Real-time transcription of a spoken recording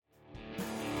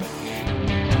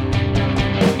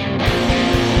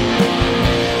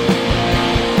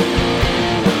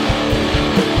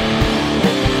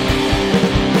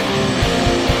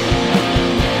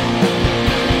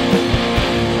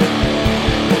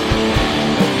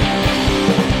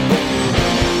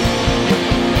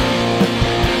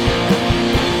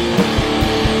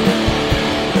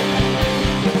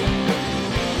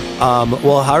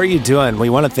Well, how are you doing? We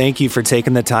want to thank you for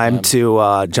taking the time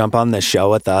to jump on this show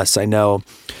with us. I know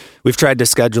we've tried to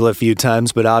schedule a few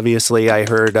times, but obviously I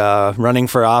heard running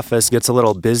for office gets a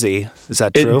little busy. Is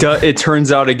that true? It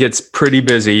turns out it gets pretty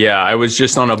busy, yeah. I was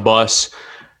just on a bus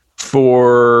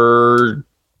for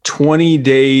 20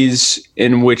 days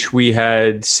in which we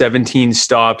had 17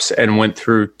 stops and went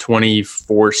through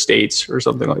 24 states or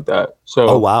something like that. So,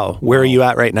 oh, wow. Where are you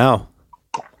at right now?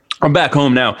 I'm back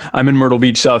home now. I'm in Myrtle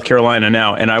Beach, South Carolina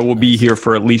now, and I will be here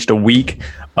for at least a week.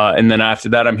 And then after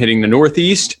that, I'm hitting the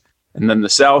Northeast and then the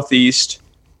Southeast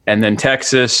and then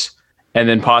Texas and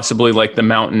then possibly like the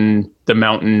mountain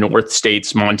north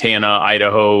states, Montana,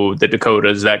 Idaho, the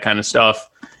Dakotas, that kind of stuff.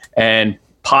 And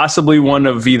possibly one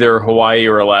of either Hawaii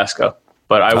or Alaska.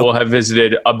 But I will have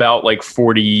visited about like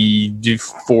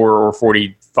 44 or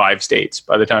 45 states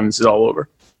by the time this is all over.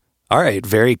 All right.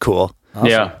 Very cool. Awesome.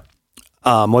 Yeah.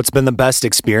 What's been the best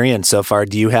experience so far?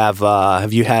 Do you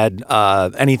have you had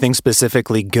anything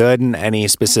specifically good in any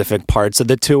specific parts of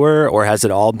the tour, or has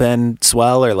it all been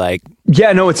swell or like?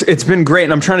 Yeah, no, it's been great.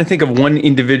 And I'm trying to think of one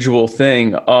individual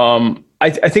thing. I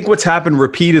think what's happened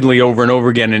repeatedly over and over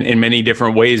again in many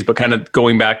different ways, but kind of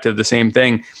going back to the same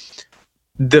thing.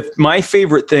 My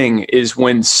favorite thing is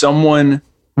when someone,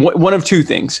 one of two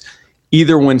things,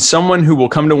 either when someone who will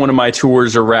come to one of my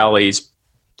tours or rallies,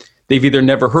 they've either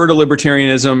never heard of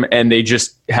libertarianism and they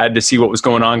just had to see what was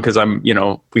going on because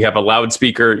we have a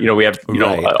loudspeaker, we have,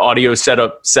 audio set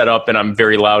up and I'm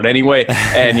very loud anyway.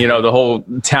 And, the whole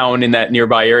town in that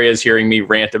nearby area is hearing me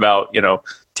rant about,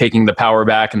 taking the power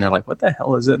back, and they're like, what the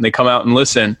hell is it? And they come out and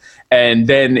listen. And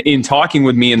then in talking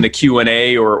with me in the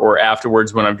Q&A or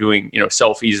afterwards when I'm doing,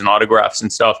 selfies and autographs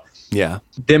and stuff,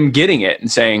 them getting it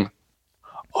and saying,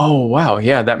 oh, wow,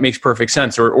 yeah, that makes perfect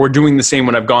sense. Or doing the same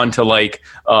when I've gone to like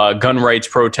gun rights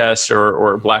protests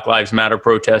or Black Lives Matter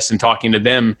protests and talking to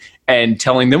them and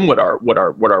telling them what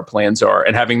our plans are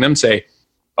and having them say,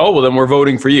 oh, well, then we're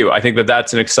voting for you. I think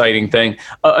that's an exciting thing.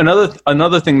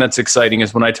 Another thing that's exciting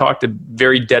is when I talk to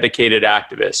very dedicated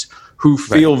activists who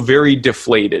feel very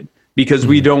deflated because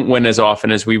we don't win as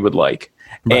often as we would like.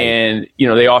 Right. And,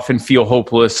 they often feel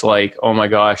hopeless, like, oh my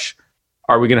gosh,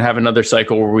 are we going to have another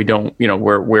cycle where we don't,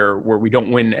 where we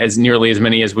don't win as nearly as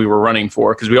many as we were running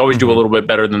for? Because we always do a little bit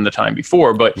better than the time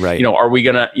before. But, are we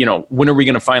going to, when are we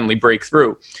going to finally break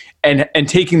through? And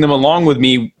taking them along with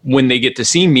me when they get to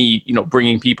see me,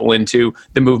 bringing people into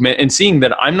the movement and seeing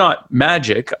that I'm not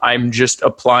magic. I'm just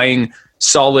applying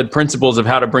solid principles of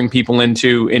how to bring people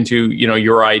into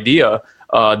your idea.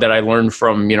 That I learned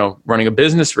from, running a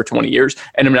business for 20 years,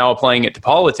 and I'm now applying it to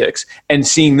politics and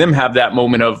seeing them have that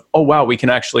moment of, oh, wow, we can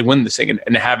actually win this thing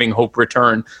and having hope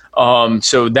return.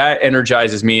 So that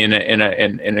energizes me in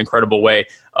an incredible way.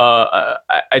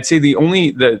 I'd say the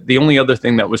only other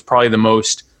thing that was probably the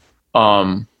most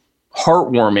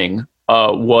heartwarming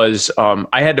was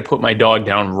I had to put my dog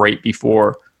down right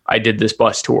before I did this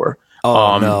bus tour.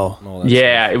 Oh, no.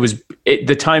 Yeah,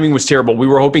 the timing was terrible. We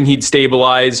were hoping he'd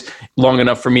stabilize long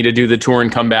enough for me to do the tour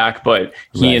and come back, but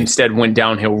he instead went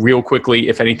downhill real quickly.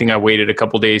 If anything, I waited a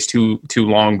couple days too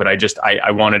long, but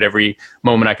I wanted every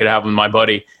moment I could have with my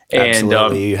buddy. And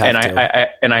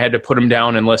I had to put him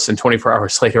down, and less than 24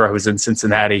 hours later, I was in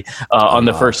Cincinnati on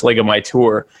the first leg of my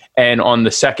tour. And on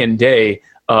the second day,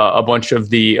 a bunch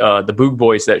of the Boog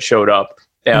Boys that showed up,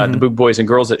 the Boog Boys and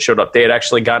girls that showed up, they had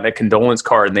actually gotten a condolence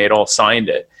card and they had all signed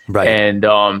it. Right. And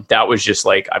that was just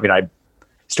like, I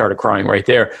started crying right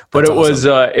there. But it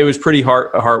was pretty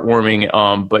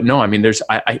heartwarming. But no, I'm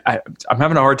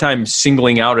having a hard time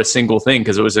singling out a single thing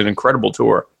because it was an incredible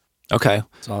tour. Okay,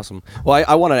 that's awesome. Well,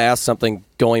 I wanted to ask something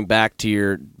going back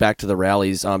to the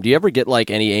rallies. Do you ever get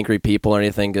like any angry people or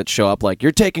anything that show up like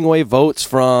you're taking away votes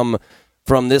from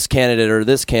this candidate or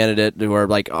this candidate who are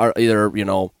like are either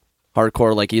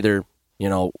hardcore, like either,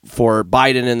 for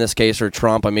Biden in this case or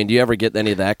Trump? Do you ever get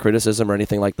any of that criticism or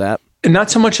anything like that?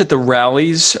 Not so much at the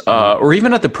rallies or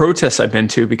even at the protests I've been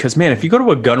to, because, man, if you go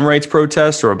to a gun rights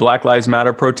protest or a Black Lives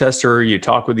Matter protester, or you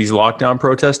talk with these lockdown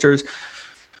protesters,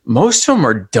 most of them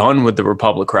are done with the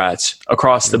Republicrats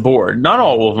across the board. Not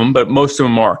all of them, but most of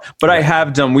them are. But I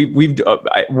have done,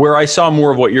 where I saw more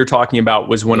of what you're talking about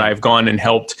was when I've gone and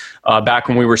helped back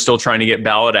when we were still trying to get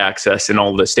ballot access in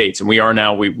all the states. And we are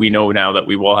now, we know now that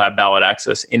we will have ballot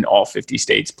access in all 50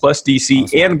 states, plus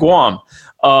DC and Guam.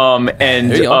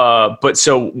 But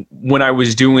so when I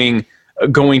was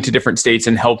going to different states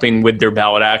and helping with their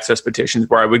ballot access petitions,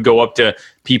 where I would go up to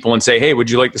people and say, hey,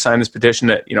 would you like to sign this petition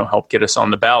that, help get us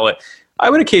on the ballot? I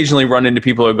would occasionally run into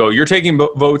people who go, you're taking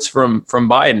votes from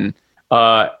Biden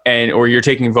or you're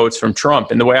taking votes from Trump.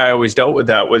 And the way I always dealt with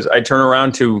that was I'd turn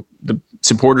around to the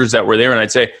supporters that were there and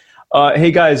I'd say,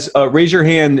 Hey guys, raise your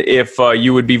hand if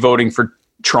you would be voting for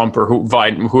Trump or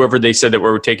Biden, whoever they said that we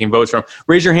were taking votes from.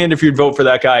 Raise your hand if you'd vote for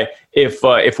that guy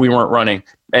if we weren't running.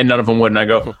 And none of them would. And I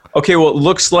go, okay, well, it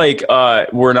looks like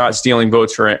we're not stealing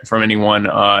votes from anyone,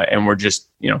 and we're just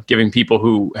giving people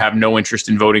who have no interest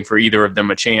in voting for either of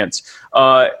them a chance.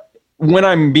 When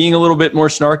I'm being a little bit more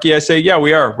snarky, I say, yeah,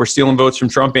 we are. We're stealing votes from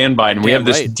Trump and Biden. We have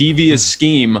this devious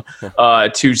scheme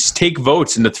to take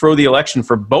votes and to throw the election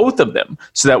for both of them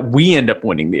so that we end up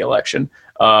winning the election.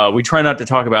 We try not to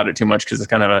talk about it too much because it's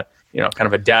kind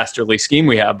of a dastardly scheme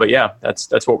we have. But yeah,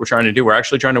 that's what we're trying to do. We're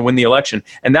actually trying to win the election.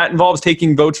 And that involves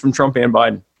taking votes from Trump and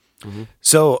Biden. Mm-hmm.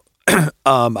 So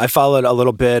I followed a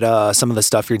little bit some of the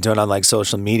stuff you're doing on like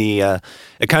social media.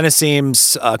 It kind of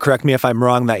seems, correct me if I'm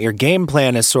wrong, that your game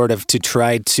plan is sort of to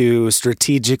try to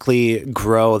strategically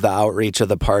grow the outreach of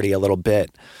the party a little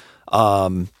bit,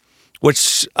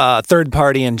 which third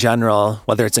party in general,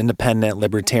 whether it's independent,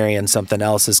 libertarian, something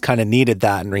else, has kind of needed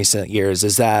that in recent years.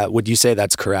 Would you say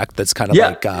that's correct? That's kind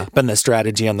of been the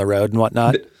strategy on the road and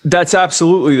whatnot? That's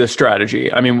absolutely the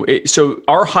strategy. I mean, so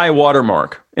our high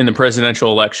watermark in the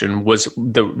presidential election was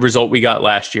the result we got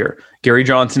last year. Gary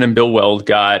Johnson and Bill Weld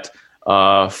got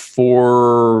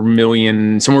 4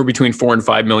 million, somewhere between 4 and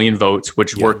 5 million votes,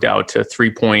 which worked out to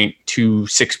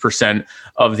 3.26%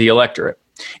 of the electorate.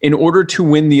 In order to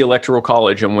win the Electoral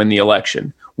College and win the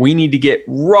election, we need to get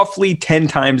roughly 10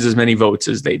 times as many votes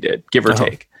as they did, give or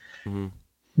take. Mm-hmm.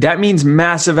 That means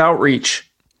massive outreach.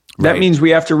 That means we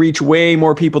have to reach way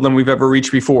more people than we've ever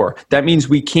reached before. That means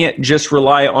we can't just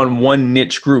rely on one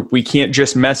niche group. We can't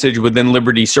just message within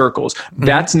liberty circles. Mm-hmm.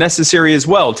 That's necessary as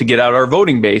well to get out our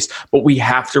voting base, but we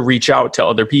have to reach out to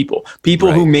other people.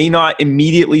 People who may not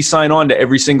immediately sign on to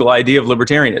every single idea of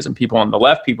libertarianism. People on the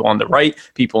left, people on the right,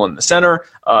 people in the center,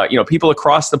 people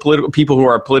across the political, people who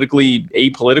are politically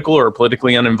apolitical or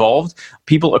politically uninvolved,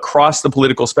 people across the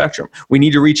political spectrum. We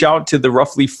need to reach out to the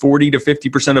roughly 40 to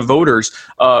 50% of voters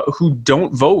who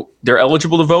don't vote. They're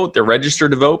eligible to vote. They're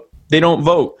registered to vote. They don't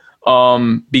vote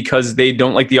because they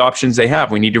don't like the options they have.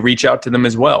 We need to reach out to them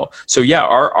as well. So yeah,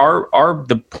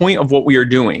 the point of what we are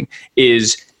doing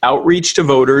is outreach to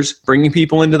voters, bringing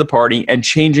people into the party, and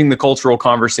changing the cultural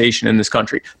conversation in this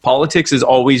country. Politics is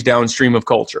always downstream of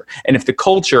culture. And if the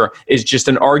culture is just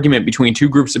an argument between two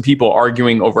groups of people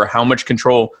arguing over how much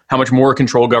more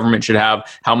control government should have,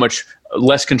 how much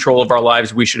less control of our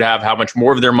lives we should have, how much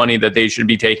more of their money that they should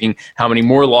be taking, how many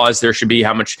more laws there should be,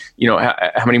 how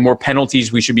many more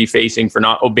penalties we should be facing for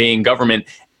not obeying government,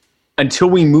 until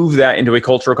we move that into a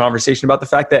cultural conversation about the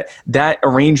fact that that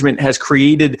arrangement has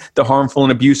created the harmful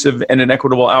and abusive and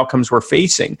inequitable outcomes we're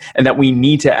facing, and that we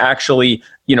need to actually,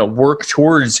 work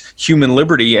towards human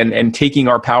liberty and taking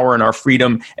our power and our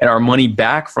freedom and our money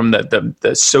back from the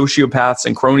sociopaths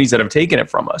and cronies that have taken it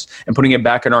from us and putting it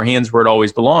back in our hands where it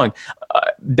always belonged.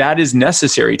 That is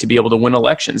necessary to be able to win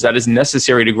elections. That is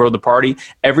necessary to grow the party.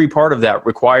 Every part of that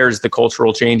requires the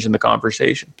cultural change in the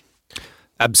conversation.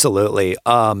 Absolutely.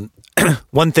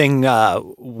 One thing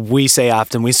we say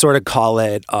often, we sort of call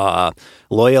it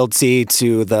loyalty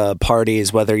to the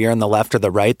parties, whether you're on the left or the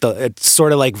right. It's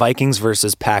sort of like Vikings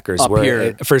versus Packers,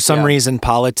 where for some reason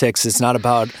politics is not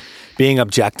about being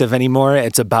objective anymore.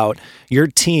 It's about your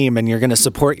team, and you're going to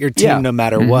support your team no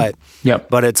matter what. Yep.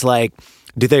 But it's like,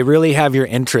 do they really have your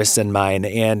interests in mind?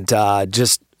 And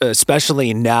just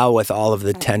especially now with all of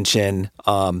the tension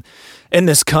in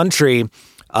this country,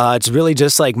 it's really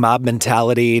just like mob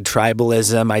mentality,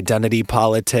 tribalism, identity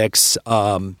politics.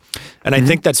 And I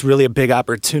think that's really a big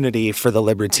opportunity for the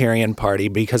Libertarian Party,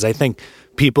 because I think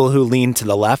people who lean to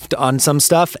the left on some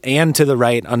stuff and to the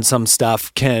right on some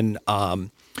stuff can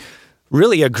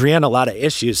really agree on a lot of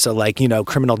issues. So like,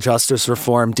 criminal justice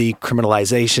reform,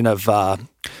 decriminalization of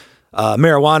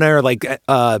marijuana, or like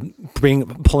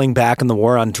pulling back in the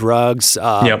war on drugs,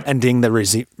 ending the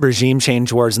regime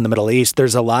change wars in the Middle East.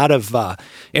 There's a lot of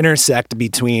intersect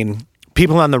between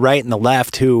people on the right and the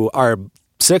left who are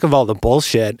sick of all the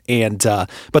bullshit, and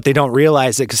but they don't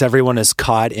realize it because everyone is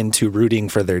caught into rooting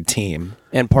for their team.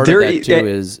 And part of that too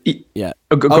is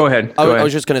Go ahead. I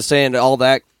was just going to say, and all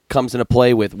that comes into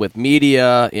play with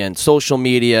media and social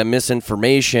media,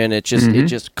 misinformation. It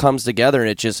just comes together, and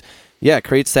it just it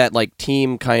creates that like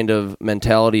team kind of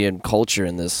mentality and culture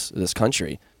in this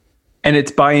country. And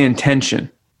it's by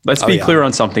intention. Let's be clear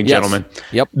on something, gentlemen.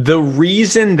 Yep. The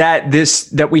reason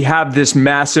that we have this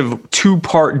massive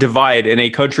two-part divide in a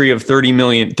country of 330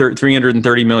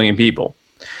 million people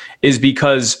is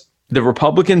because the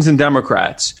Republicans and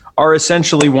Democrats are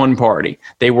essentially one party.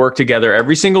 They work together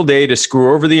every single day to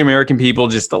screw over the American people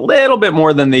just a little bit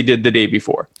more than they did the day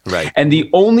before. Right. And the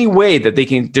only way that they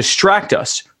can distract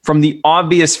us from the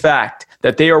obvious fact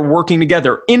that they are working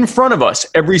together in front of us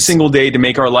every single day to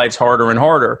make our lives harder and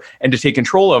harder and to take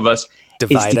control of us,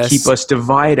 divide us,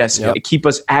 keep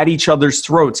us at each other's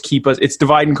throats, it's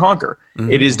divide and conquer.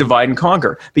 Mm-hmm. It is divide and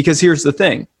conquer. Because here's the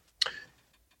thing.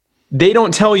 They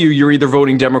don't tell you you're either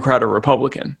voting Democrat or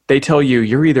Republican. They tell you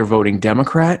you're either voting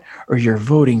Democrat or you're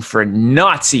voting for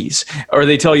Nazis. Or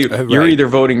they tell you you're either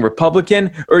voting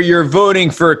Republican or you're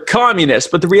voting for communists.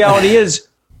 But the reality is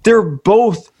they're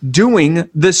both doing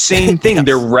the same thing. Yes.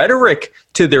 Their rhetoric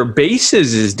to their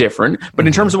bases is different, but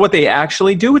in terms of what they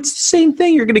actually do, it's the same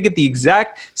thing. You're going to get the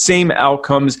exact same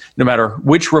outcomes no matter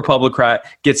which Republican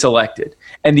gets elected.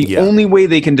 And the only way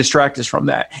they can distract us from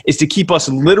that is to keep us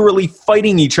literally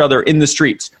fighting each other in the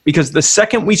streets. Because the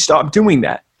second we stop doing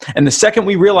that, and the second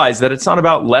we realize that it's not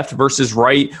about left versus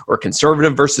right or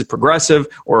conservative versus progressive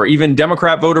or even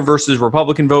Democrat voter versus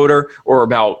Republican voter or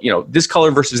about, this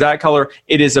color versus that color,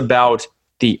 it is about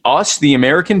the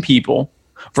American people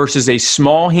versus a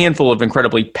small handful of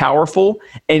incredibly powerful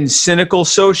and cynical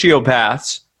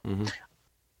sociopaths. Mm-hmm.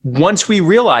 Once we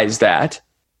realize that,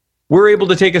 we're able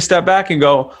to take a step back and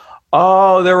go,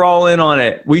 oh, they're all in on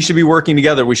it. We should be working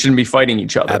together. We shouldn't be fighting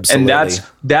each other. Absolutely. And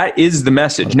that is the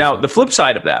message. Now, the flip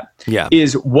side of that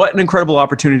is what an incredible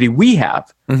opportunity we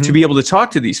have to be able to talk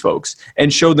to these folks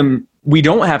and show them we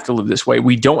don't have to live this way.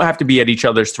 We don't have to be at each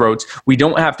other's throats. We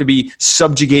don't have to be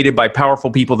subjugated by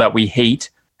powerful people that we hate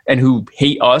and who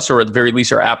hate us or at the very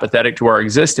least are apathetic to our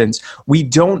existence. We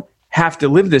don't have to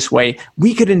live this way.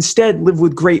 We could instead live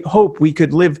with great hope. We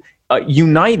could live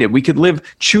united. We could live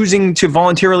choosing to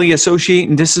voluntarily associate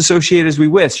and disassociate as we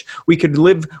wish. We could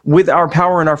live with our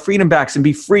power and our freedom backs and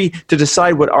be free to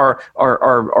decide what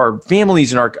our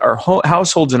families and our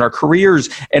households and our careers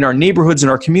and our neighborhoods and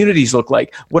our communities look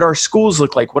like, what our schools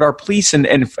look like, what our police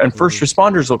and first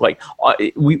responders look like.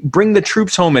 We bring the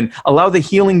troops home and allow the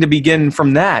healing to begin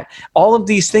from that. All of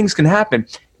these things can happen.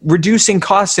 Reducing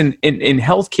costs in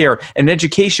healthcare and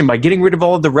education by getting rid of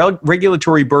all of the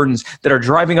regulatory burdens that are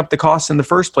driving up the costs in the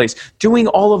first place. Doing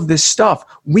all of this stuff,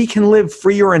 we can live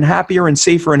freer and happier and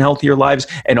safer and healthier lives.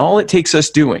 And all it takes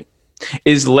us doing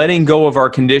is letting go of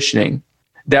our conditioning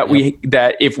that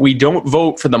if we don't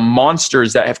vote for the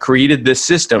monsters that have created this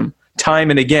system time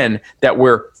and again, that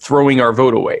we're throwing our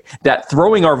vote away. That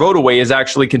throwing our vote away is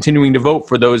actually continuing to vote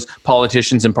for those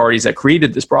politicians and parties that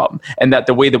created this problem. And that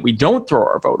the way that we don't throw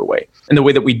our vote away, and the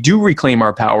way that we do reclaim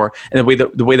our power, and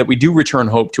the way that we do return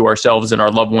hope to ourselves and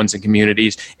our loved ones and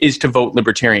communities is to vote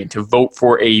Libertarian, to vote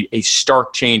for a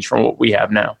stark change from what we have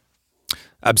now.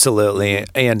 Absolutely.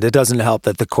 And it doesn't help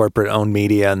that the corporate-owned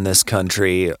media in this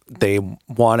country, they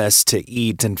want us to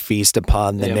eat and feast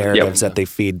upon the narratives that they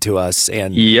feed to us.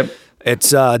 And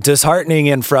it's disheartening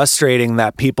and frustrating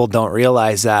that people don't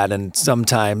realize that. And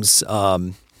sometimes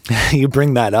you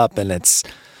bring that up and it's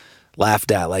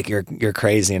laughed at like you're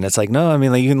crazy. And it's like, no, I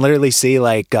mean, like, you can literally see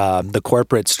like the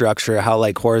corporate structure, how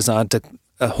like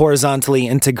horizontally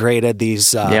integrated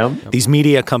these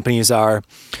media companies are.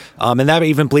 And that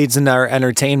even bleeds into our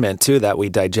entertainment too, that we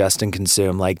digest and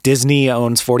consume. Like Disney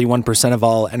owns 41% of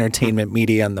all entertainment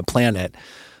media on the planet.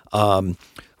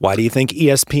 Why do you think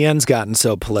ESPN's gotten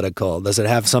so political? Does it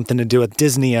have something to do with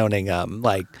Disney owning them?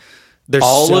 Like,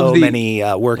 there's many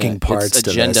working parts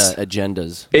to this.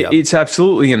 Agendas. It's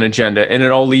absolutely an agenda, and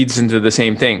it all leads into the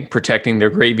same thing, protecting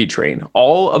their gravy train.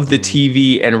 All of the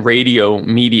TV and radio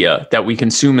media that we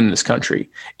consume in this country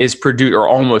is produced, or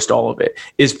almost all of it,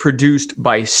 is produced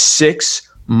by 6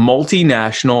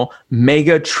 multinational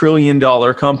mega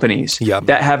 $trillion-dollar companies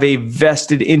that have a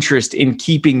vested interest in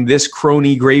keeping this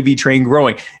crony gravy train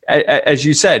growing. As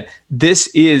you said, this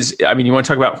is, I mean, you want to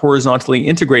talk about horizontally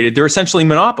integrated, they're essentially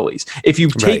monopolies. If you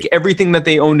take everything that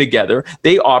they own together,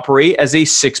 they operate as a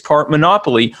 6-part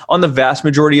monopoly on the vast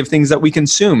majority of things that we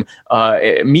consume,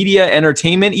 media,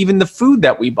 entertainment, even the food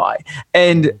that we buy.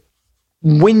 And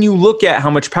when you look at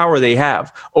how much power they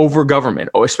have over government,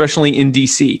 especially in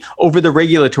DC, over the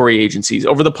regulatory agencies,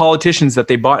 over the politicians that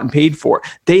they bought and paid for,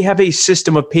 they have a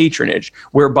system of patronage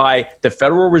whereby the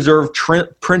Federal Reserve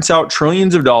prints out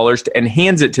trillions of dollars and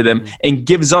hands it to them and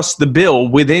gives us the bill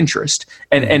with interest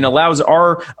and allows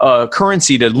our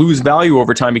currency to lose value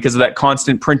over time because of that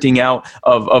constant printing out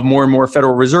of more and more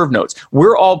Federal Reserve notes.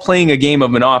 We're all playing a game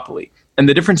of monopoly. And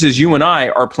the difference is you and I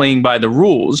are playing by the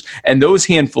rules, and those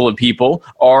handful of people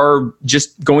are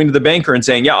just going to the banker and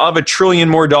saying, I'll have $1 trillion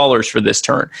more for this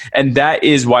turn. And that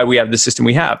is why we have the system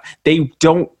we have. They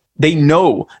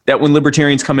know that when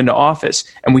libertarians come into office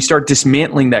and we start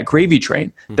dismantling that gravy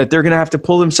train, that they're going to have to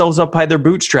pull themselves up by their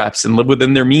bootstraps and live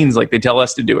within their means like they tell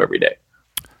us to do every day.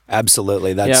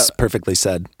 Absolutely. That's perfectly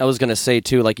said. I was going to say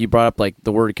too, like you brought up like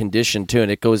the word conditioned too, and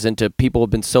it goes into people have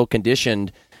been so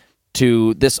conditioned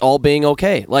to this all being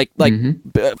okay. Like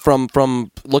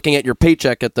from looking at your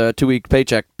paycheck, at the 2-week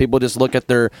paycheck, people just look at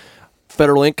their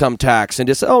federal income tax and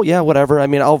just, oh yeah, whatever. I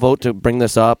mean, I'll vote to bring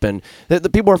this up, and the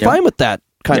people are fine with that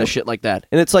kind of shit like that.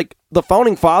 And it's like the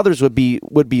founding fathers would be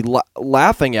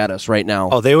laughing at us right now.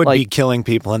 Oh, they would be killing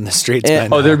people in the streets.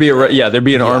 There'd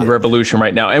be an armed revolution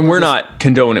right now, and we're not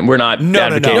condoning, we're not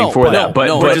advocating for that.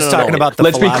 But we're just talking about the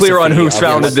let's be clear on who's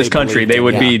founded this country. They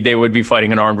would be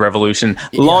fighting an armed revolution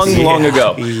long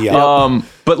ago.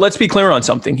 But let's be clear on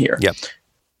something here. Yep.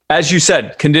 As you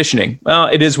said, conditioning. Well,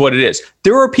 it is what it is.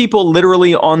 There are people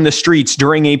literally on the streets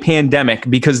during a pandemic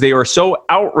because they are so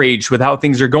outraged with how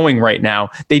things are going right now,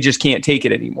 they just can't take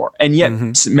it anymore. And yet,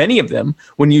 many of them,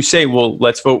 when you say, well,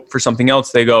 let's vote for something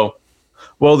else, they go,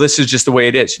 well, this is just the way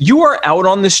it is. You are out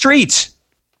on the streets.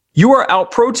 You are out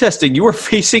protesting. You are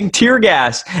facing tear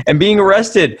gas and being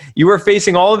arrested. You are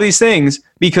facing all of these things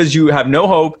because you have no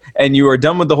hope and you are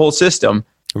done with the whole system.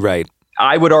 Right.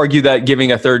 I would argue that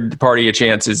giving a third party a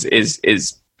chance is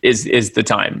the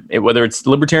time. Whether it's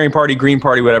Libertarian Party, Green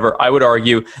Party, whatever, I would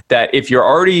argue that if you're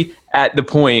already at the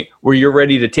point where you're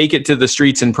ready to take it to the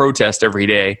streets and protest every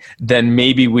day, then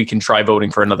maybe we can try voting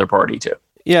for another party too.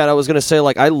 Yeah, and I was going to say,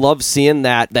 like, I love seeing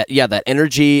that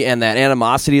energy and that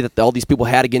animosity that all these people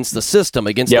had against the system,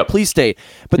 against the police state.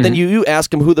 But then you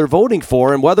ask them who they're voting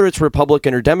for, and whether it's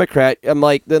Republican or Democrat, I'm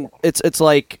like, then it's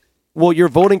like, well, you're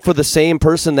voting for the same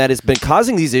person that has been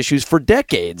causing these issues for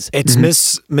decades. It's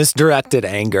misdirected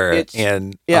anger.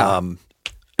 Again,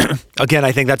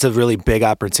 I think that's a really big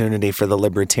opportunity for the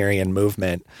libertarian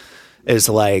movement is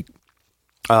like,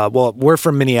 we're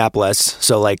from Minneapolis.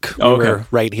 So like we were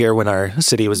right here when our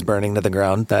city was burning to the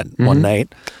ground that one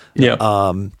night.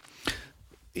 Yeah.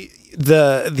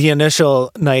 The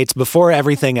initial nights before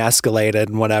everything escalated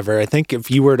and whatever, I think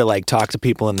if you were to like talk to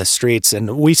people in the streets,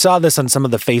 and we saw this on some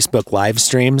of the Facebook live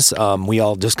streams, we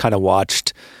all just kind of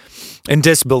watched in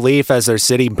disbelief as our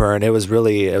city burned. It was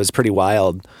pretty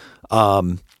wild.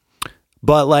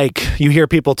 But like you hear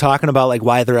people talking about like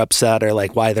why they're upset or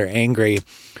like why they're angry.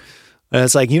 And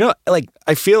it's like, like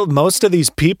I feel most of these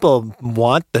people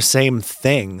want the same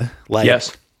thing. Like,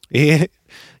 yes.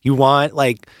 You want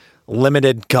like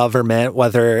limited government,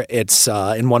 whether it's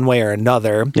in one way or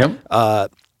another.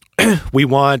 Yep. We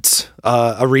want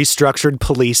a restructured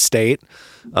police state.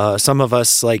 Some of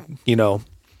us, like,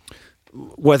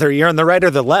 whether you're on the right or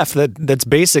the left, that's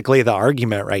basically the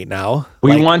argument right now.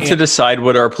 We want to decide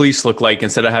what our police look like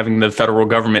instead of having the federal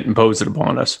government impose it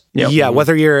upon us. Yep. Yeah,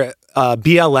 whether you're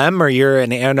BLM or you're an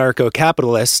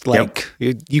anarcho-capitalist, like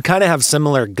you kind of have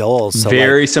similar goals. So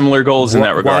very similar goals in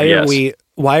that regard.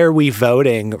 Why are we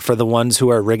voting for the ones who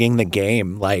are rigging the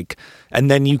game? Like,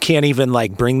 and then you can't even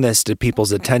like bring this to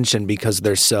people's attention because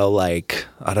they're so like,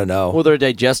 I don't know. Well, they're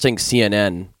digesting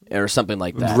CNN or something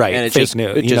like that. Right. And fake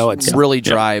news. It really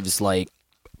drives like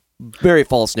very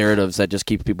false narratives that just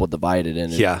keep people divided.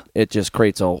 And it just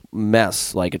creates a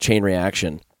mess, like a chain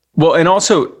reaction. Well, and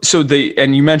also,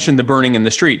 and you mentioned the burning in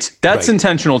the streets. That's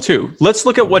intentional too. Let's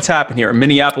look at what's happened here.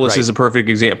 Minneapolis is a perfect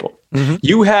example. Mm-hmm.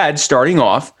 You had, starting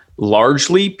off,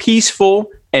 largely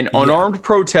peaceful and unarmed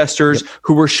protesters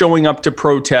who were showing up to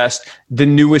protest the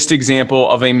newest example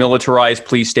of a militarized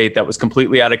police state that was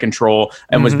completely out of control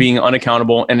and was being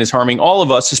unaccountable and is harming all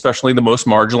of us, especially the most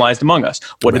marginalized among us.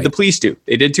 What did the police do?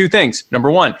 They did two things.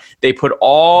 Number one, they put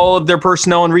all of their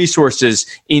personnel and resources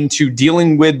into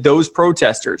dealing with those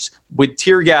protesters, with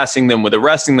tear gassing them, with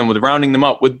arresting them, with rounding them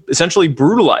up, with essentially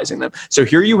brutalizing them. So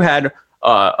here you had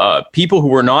people who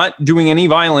were not doing any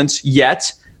violence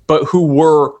yet, but who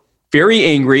were very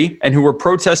angry and who were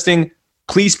protesting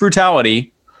police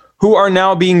brutality, who are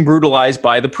now being brutalized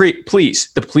by the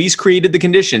police. The police created the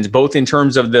conditions, both in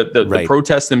terms of the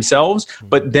protests themselves,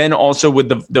 but then also with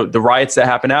the riots that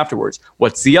happened afterwards.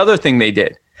 What's the other thing they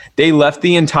did? They left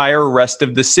the entire rest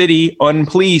of the city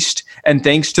unpoliced. And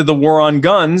thanks to the war on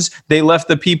guns, they left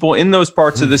the people in those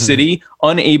parts of the city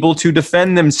unable to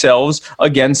defend themselves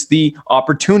against the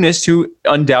opportunists who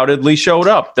undoubtedly showed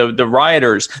up. The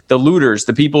rioters, the looters,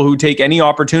 the people who take any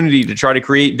opportunity to try to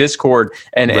create discord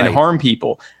and harm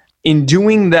people. In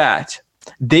doing that,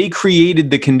 they created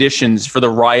the conditions for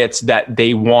the riots that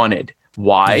they wanted.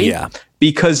 Why? Yeah.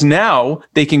 Because now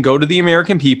they can go to the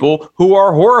American people who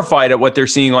are horrified at what they're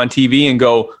seeing on TV and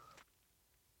go,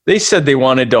 they said they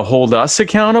wanted to hold us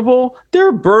accountable.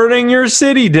 They're burning your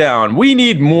city down. We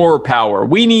need more power.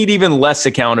 We need even less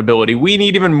accountability. We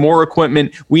need even more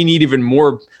equipment. We need even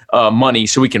more money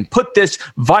so we can put this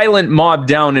violent mob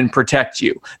down and protect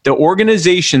you. The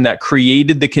organization that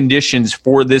created the conditions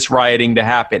for this rioting to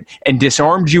happen and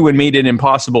disarmed you and made it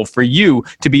impossible for you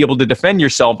to be able to defend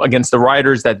yourself against the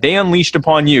rioters that they unleashed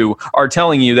upon you are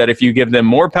telling you that if you give them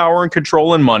more power and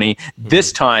control and money,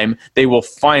 this time they will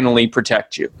finally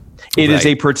protect you. It is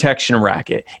a protection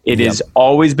racket. It has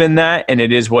always been that, and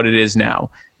it is what it is now.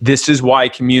 This is why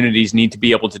communities need to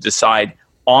be able to decide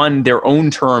on their own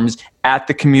terms at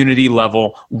the community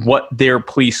level what their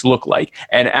police look like.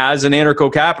 And as an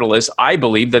anarcho-capitalist, I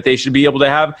believe that they should be able to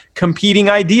have competing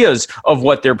ideas of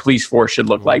what their police force should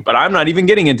look like. But I'm not even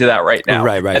getting into that right now.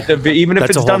 Right. Even if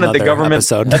it's done at the government,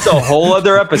 episode. That's a whole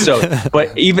other episode.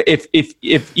 But even if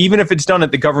it's done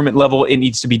at the government level, it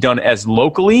needs to be done as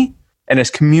locally and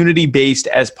as community-based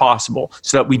as possible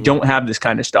so that we don't have this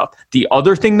kind of stuff. The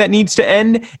other thing that needs to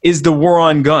end is the war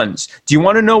on guns. Do you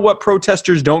want to know what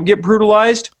protesters don't get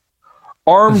brutalized?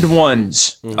 Armed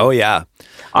ones. Oh, yeah.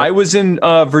 I was in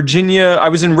Virginia. I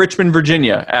was in Richmond,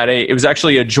 Virginia it was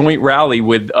actually a joint rally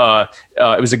with,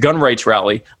 it was a gun rights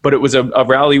rally, but it was a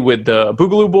rally with the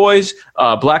Boogaloo Boys,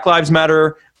 Black Lives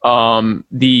Matter,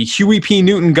 the Huey P.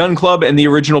 Newton Gun Club, and the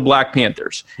original Black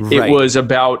Panthers. Right. It was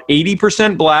about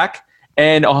 80% black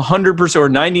and 100% or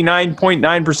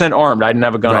 99.9% armed. I didn't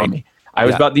have a gun on me. I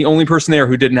was about the only person there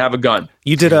who didn't have a gun.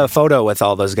 You did a photo with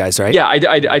all those guys, right? Yeah, I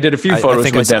did a few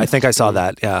photos with them. I think I saw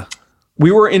that, yeah.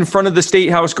 We were in front of the State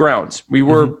House grounds. We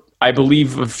were, I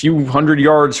believe, a few hundred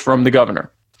yards from the governor.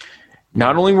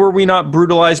 Not only were we not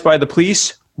brutalized by the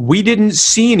police, we didn't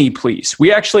see any police.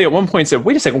 We actually at one point said,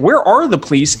 wait a second, where are the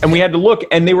police? And we had to look,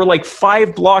 and they were like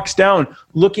 5 blocks down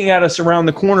looking at us around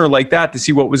the corner like that to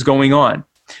see what was going on.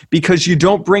 Because you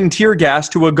don't bring tear gas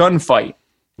to a gunfight.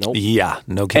 Nope. Yeah,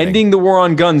 no kidding. Ending the war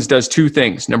on guns does 2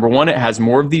 things. Number 1, it has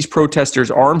more of these protesters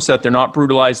armed so that they're not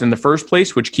brutalized in the first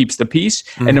place, which keeps the peace.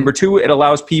 And number 2, it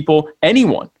allows people,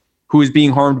 anyone who is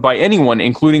being harmed by anyone,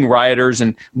 including rioters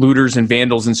and looters and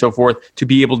vandals and so forth, to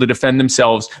be able to defend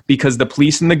themselves because the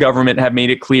police and the government have made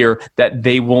it clear that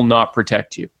they will not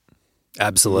protect you.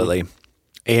 Absolutely.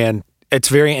 And it's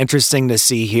very interesting to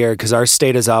see here because our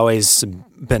state has always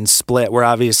been split where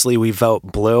obviously we vote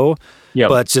blue,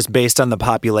 but it's just based on the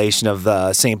population of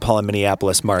the St. Paul and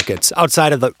Minneapolis markets.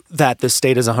 Outside of that, the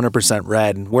state is 100%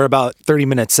 red. We're about 30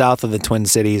 minutes south of the Twin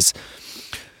Cities.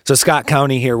 So Scott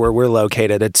County here where we're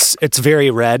located, it's very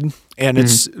red, and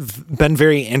it's been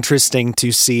very interesting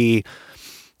to see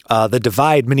the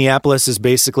divide. Minneapolis is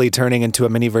basically turning into a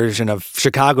mini version of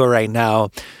Chicago right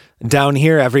now. Down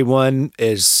here, everyone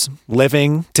is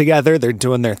living together. They're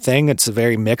doing their thing. It's a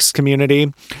very mixed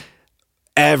community.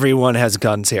 Everyone has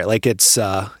guns here. Like it's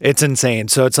insane.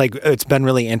 So it's like, it's been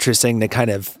really interesting to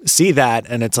kind of see that.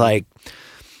 And it's like,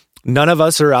 none of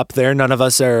us are up there. None of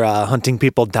us are hunting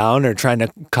people down or trying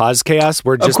to cause chaos.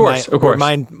 We're just we're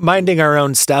minding our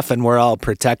own stuff, and we're all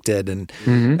protected. And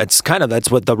it's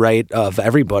that's what the right of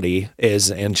everybody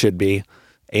is and should be.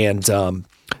 And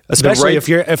especially if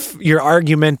your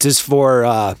argument is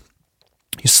for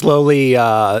slowly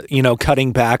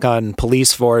cutting back on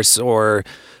police force or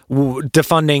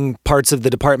defunding parts of the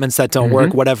departments that don't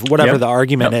work, whatever the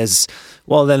argument is,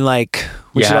 well then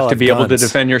we should have to be able to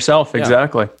defend yourself.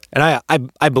 Exactly. And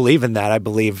I believe in that. I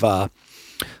believe I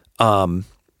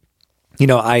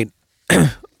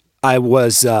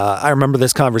remember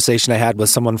this conversation I had with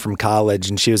someone from college,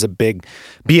 and she was a big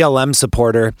BLM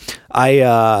supporter.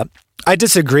 I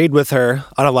disagreed with her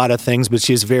on a lot of things, but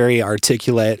she's very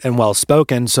articulate and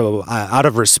well-spoken. So out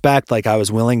of respect, I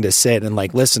was willing to sit and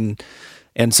listen.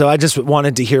 And so I just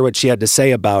wanted to hear what she had to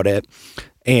say about it.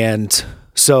 And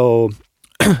so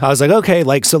I was like, okay,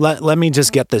 so let me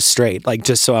just get this straight,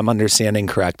 just so I'm understanding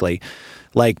correctly.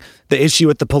 The issue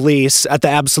with the police at the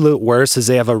absolute worst is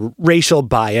they have a racial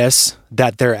bias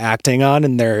that they're acting on,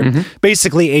 and they're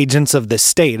basically agents of the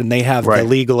state, and they have the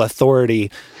legal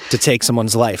authority to take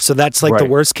someone's life. So that's the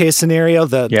worst case scenario.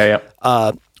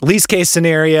 The least case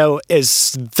scenario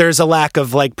is there's a lack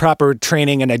of proper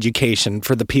training and education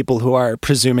for the people who are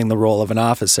presuming the role of an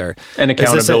officer. And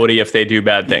accountability if they do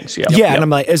bad things. Yeah. And I'm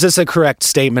like, is this a correct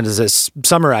statement? Does this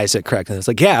summarize it correctly? And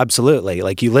it's yeah, absolutely.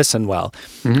 You listen well.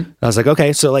 I was like,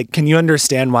 okay, so can you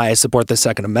understand why I support the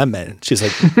Second Amendment? And she's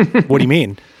like, what do you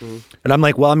mean? And I'm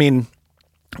like, well, I mean,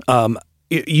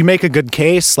 you make a good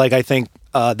case. I think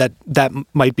that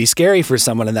might be scary for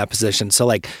someone in that position.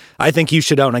 So I think you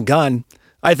should own a gun.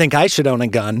 I think I should own a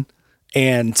gun.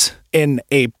 And in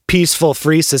a peaceful,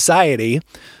 free society,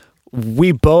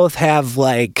 we both have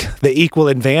the equal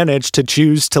advantage to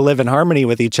choose to live in harmony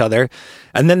with each other.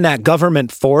 And then that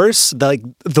government force,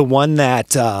 the one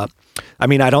that, I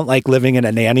don't like living in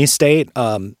a nanny state.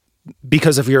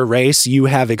 because of your race, you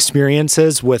have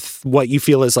experiences with what you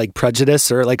feel is like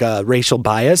prejudice or like a racial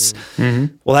bias.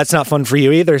 Mm-hmm. Well, that's not fun for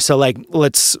you either. So like,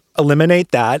 let's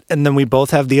eliminate that. And then we both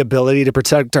have the ability to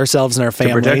protect ourselves and our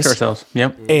families. To protect ourselves.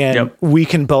 Yep. And we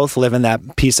can both live in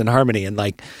that peace and harmony. And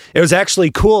like, it was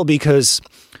actually cool because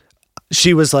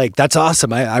she was like, that's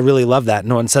awesome. I really love that.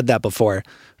 No one said that before.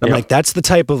 I'm like, that's the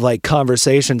type of like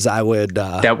conversations I would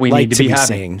that we like need to be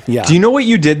having. Seeing. Yeah. Do you know what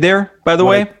you did there, by the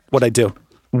way? What I do?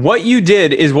 What you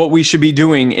did is what we should be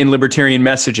doing in libertarian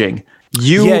messaging.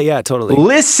 You totally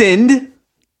listened,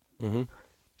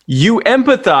 you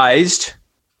empathized,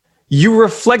 you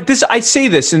reflect this. I say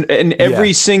this in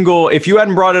every single, if you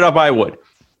hadn't brought it up, I would.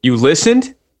 You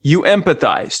listened, you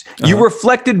empathized, you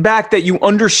reflected back that you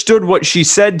understood what she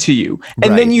said to you.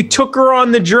 And then you took her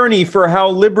on the journey for how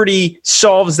liberty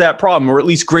solves that problem, or at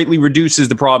least greatly reduces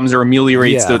the problems or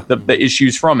ameliorates the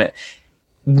issues from it.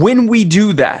 When we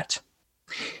do that,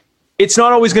 it's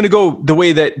not always going to go the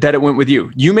way that it went with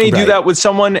you. You may do that with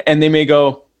someone and they may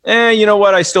go, you know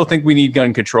what? I still think we need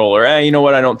gun control, or, you know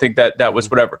what? I don't think that was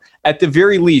whatever. At the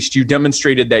very least, you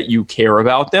demonstrated that you care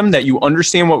about them, that you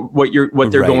understand what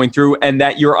they're going through, and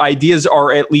that your ideas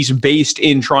are at least based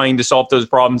in trying to solve those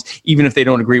problems, even if they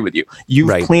don't agree with you.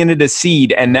 You've planted a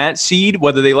seed, and that seed,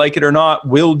 whether they like it or not,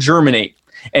 will germinate.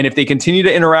 And if they continue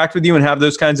to interact with you and have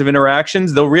those kinds of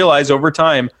interactions, they'll realize over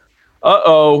time,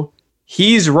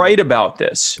 he's right about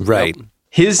this. Right.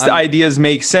 His ideas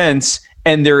make sense,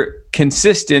 and they're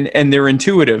consistent, and they're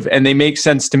intuitive, and they make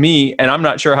sense to me, and I'm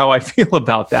not sure how I feel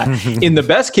about that. In the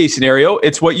best case scenario,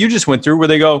 it's what you just went through, where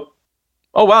they go,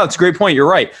 oh, wow, that's a great point. You're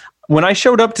right. When I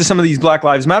showed up to some of these Black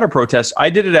Lives Matter protests, I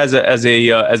did it as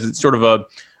a sort of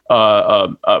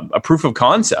a proof of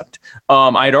concept.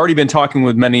 I had already been talking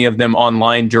with many of them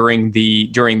online during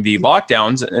the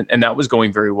lockdowns, and that was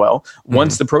going very well.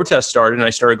 Once the protests started and I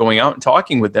started going out and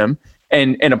talking with them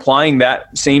and applying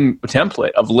that same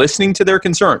template of listening to their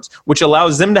concerns, which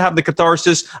allows them to have the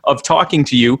catharsis of talking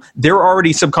to you, they're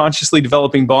already subconsciously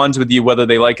developing bonds with you, whether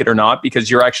they like it or not, because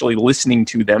you're actually listening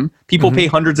to them. People pay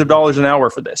hundreds of dollars an hour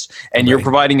for this, and you're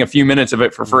providing a few minutes of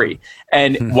it for free.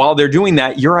 And while they're doing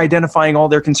that, you're identifying all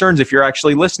their concerns if you're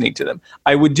actually listening to them.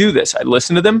 I would do this. I'd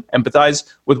listen to them, empathize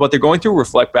with what they're going through,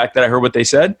 reflect back that I heard what they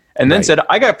said, and then said,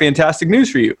 I got fantastic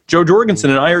news for you. Jo Jorgensen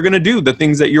and I are going to do the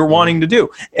things that you're wanting to do.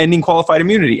 Ending qualified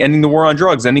immunity, ending the war on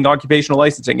drugs, ending occupational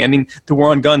licensing, ending the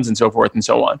war on guns, and so forth and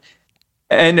so on.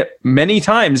 And many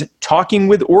times, talking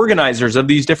with organizers of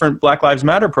these different Black Lives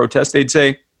Matter protests, they'd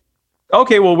say,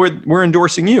 okay, well, we're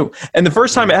endorsing you. And the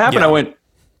first time it happened, I went,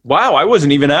 wow, I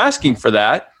wasn't even asking for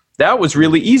that. That was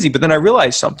really easy. But then I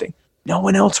realized something. No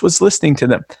one else was listening to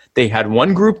them. They had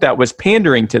one group that was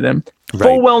pandering to them,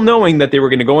 full well knowing that they were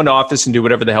going to go into office and do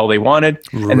whatever the hell they wanted.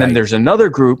 And then there's another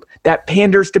group that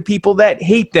panders to people that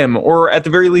hate them, or at the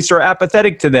very least are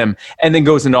apathetic to them, and then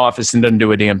goes into office and doesn't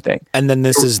do a damn thing. And then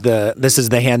this is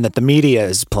the hand that the media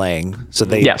is playing. So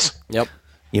they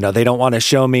you know, they don't want to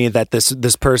show me that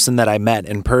this person that I met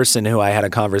in person, who I had a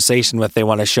conversation with, they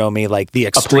want to show me like the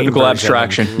extreme political version.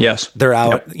 abstraction. Yes. They're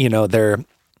out, you know, they're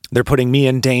putting me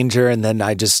in danger, and then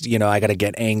I just, you know, I got to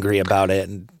get angry about it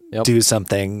and do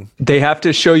something. They have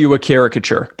to show you a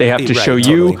caricature. They have to show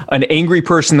you an angry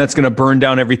person that's going to burn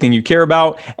down everything you care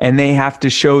about, and they have to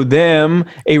show them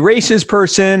a racist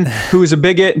person who is a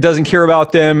bigot, doesn't care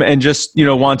about them, and just, you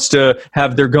know, wants to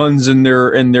have their guns and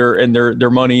their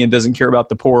money and doesn't care about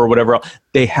the poor or whatever else.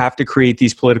 They have to create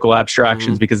these political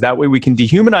abstractions because that way we can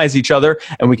dehumanize each other,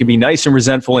 and we can be nice and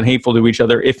resentful and hateful to each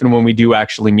other if and when we do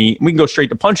actually meet. We can go straight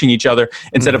to punching each other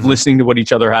instead of listening to what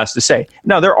each other has to say.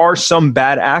 Now, there are some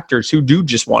bad actors who do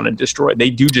just want to destroy. They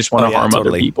do just want to harm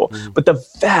other people. But the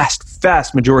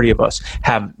vast majority of us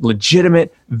have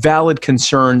legitimate, valid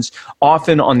concerns,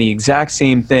 often on the exact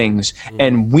same things.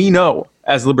 And we know,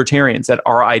 as libertarians, that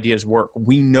our ideas work.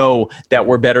 We know that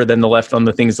we're better than the left on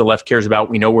the things the left cares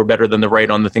about. We know we're better than the right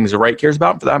on the things the right cares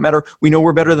about. For that matter, we know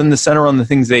we're better than the center on the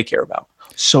things they care about.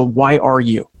 So why are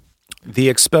you? The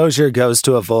exposure goes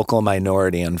to a vocal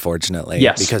minority, unfortunately.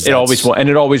 Yes, because it always will. And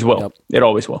it always will. Yep. It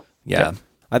always will. Yeah.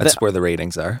 That's where the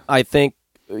ratings are. I think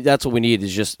that's what we need,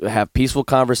 is just have peaceful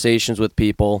conversations with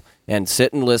people and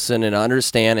sit and listen and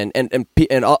understand. And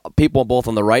people both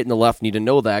on the right and the left need to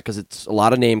know that, because it's a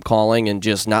lot of name calling and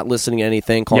just not listening to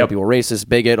anything, calling people racist,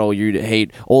 bigot, you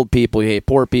hate old people, you hate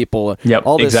poor people,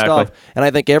 all this stuff. And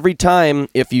I think every time,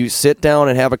 if you sit down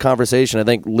and have a conversation, I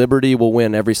think liberty will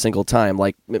win every single time.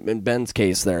 Like in Ben's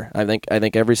case there, I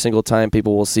think every single time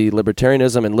people will see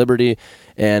libertarianism and liberty,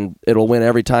 and it'll win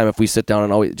every time if we sit down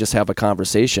and always just have a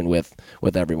conversation with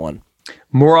everyone.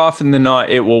 More often than not,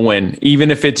 it will win,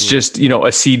 even if it's just,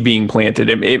 a seed being planted.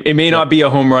 It may not be a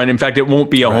home run. In fact, it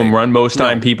won't be a home run. Most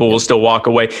time people will still walk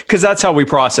away because that's how we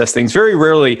process things. Very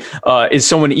rarely is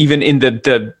someone even in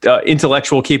the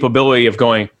intellectual capability of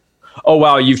going, oh,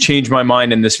 wow, you've changed my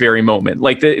mind in this very moment.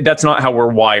 Like that's not how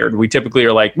we're wired. We typically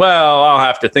are like, well, I'll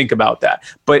have to think about that.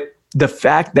 But the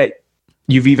fact that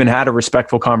you've even had a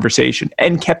respectful conversation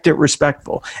and kept it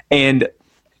respectful and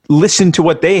listen to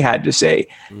what they had to say,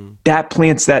 that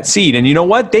plants that seed. And you know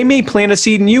what? They may plant a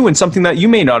seed in you and something that you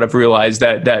may not have realized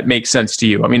that makes sense to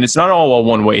you. I mean, it's not all a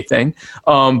one-way thing,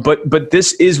 but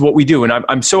this is what we do. And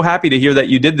I'm so happy to hear that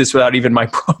you did this without even my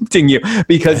prompting you,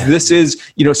 because this is,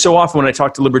 so often when I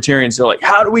talk to libertarians, they're like,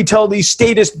 how do we tell these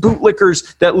statist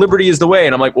bootlickers that liberty is the way?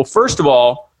 And I'm like, well, first of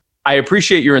all, I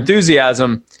appreciate your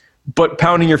enthusiasm, but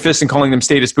pounding your fist and calling them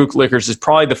statist bootlickers is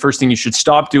probably the first thing you should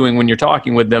stop doing when you're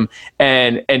talking with them,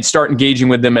 and start engaging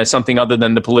with them as something other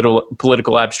than the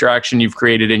political abstraction you've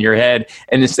created in your head,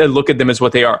 and instead look at them as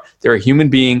what they are. They're a human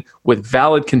being with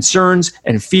valid concerns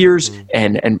and fears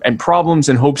and problems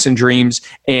and hopes and dreams.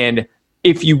 And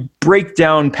if you break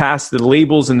down past the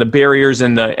labels and the barriers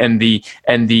and the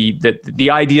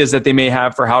ideas that they may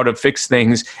have for how to fix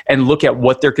things and look at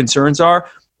what their concerns are,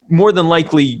 more than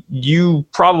likely, you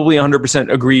probably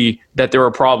 100% agree that there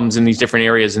are problems in these different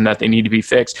areas and that they need to be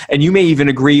fixed. And you may even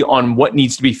agree on what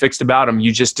needs to be fixed about them.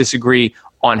 You just disagree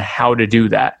on how to do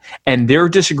that. And their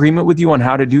disagreement with you on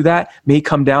how to do that may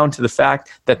come down to the fact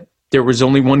that there was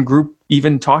only one group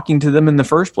even talking to them in the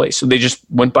first place. So they just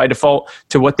went by default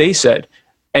to what they said.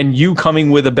 And you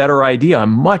coming with a better idea, a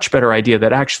much better idea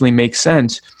that actually makes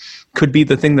sense, could be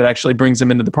the thing that actually brings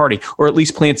them into the party, or at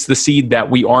least plants the seed that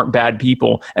we aren't bad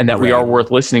people and that we are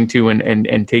worth listening to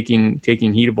and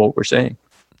taking heed of what we're saying.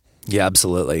 Yeah,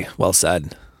 absolutely. Well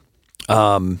said.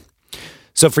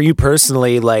 So for you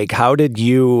personally, like, how did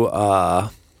you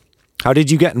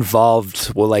get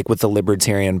involved with the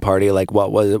Libertarian Party? Like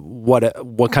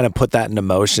what kind of put that into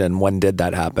motion? When did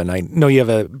that happen? I know you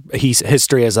have a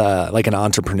history as an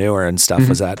entrepreneur and stuff.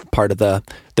 Was that part of the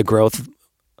growth?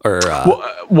 Well,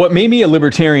 what made me a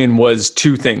libertarian was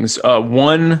two things.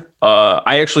 One,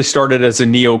 I actually started as a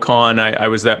neocon. I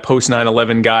was that post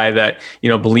 9/11 guy that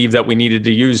believed that we needed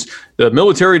to use the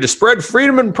military to spread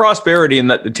freedom and prosperity, and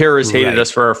that the terrorists hated us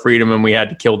for our freedom, and we had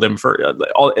to kill them for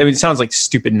all. I mean, it sounds like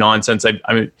stupid nonsense.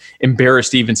 I'm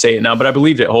embarrassed to even say it now, but I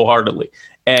believed it wholeheartedly.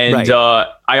 And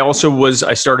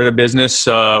I started a business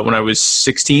when I was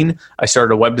 16. I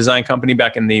started a web design company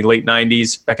back in the late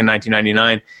 90s, back in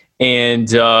 1999.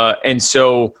 And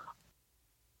so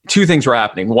two things were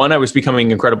happening. One, I was becoming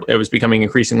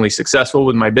increasingly successful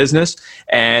with my business.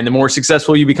 And the more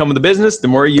successful you become with the business, the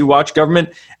more you watch government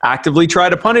actively try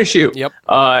to punish you,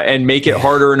 and make it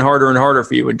harder and harder and harder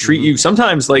for you, and treat you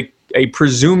sometimes like a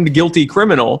presumed guilty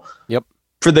criminal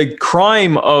for the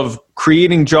crime of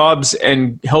creating jobs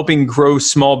and helping grow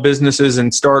small businesses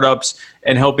and startups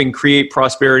and helping create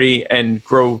prosperity and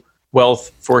grow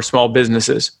wealth for small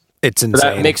businesses. It's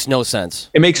insane. That makes no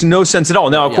sense. It makes no sense at all.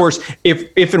 Now, of course,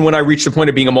 if and when I reach the point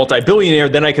of being a multi-billionaire,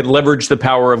 then I could leverage the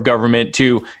power of government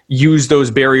to use those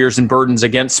barriers and burdens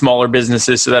against smaller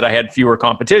businesses so that I had fewer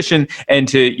competition, and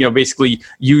to basically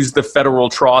use the federal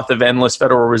trough of endless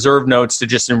Federal Reserve notes to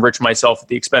just enrich myself at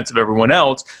the expense of everyone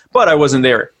else. But I wasn't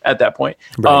there at that point.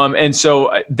 Right. And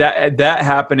so that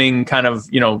happening kind of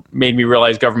made me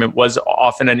realize government was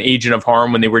often an agent of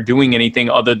harm when they were doing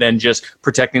anything other than just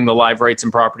protecting the live rights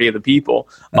and property of the people.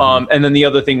 And then the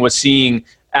other thing was seeing,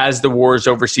 as the wars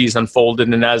overseas unfolded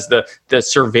and as the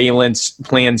surveillance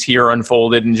plans here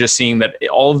unfolded, and just seeing that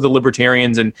all of the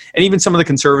libertarians and even some of the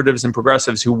conservatives and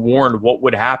progressives who warned what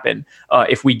would happen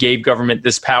if we gave government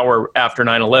this power after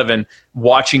 9/11,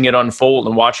 watching it unfold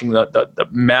and watching the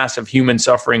massive human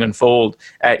suffering unfold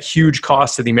at huge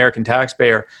cost to the American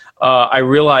taxpayer, I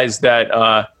realized that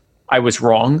I was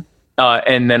wrong.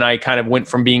 And then I kind of went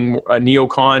from being a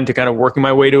neocon to kind of working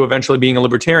my way to eventually being a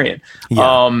libertarian.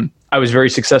 I was very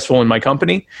successful in my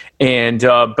company, and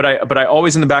but I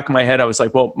always, in the back of my head, I was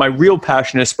like, well, my real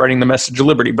passion is spreading the message of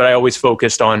liberty, but I always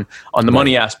focused on the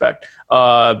money aspect.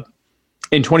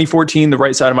 In 2014, the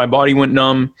right side of my body went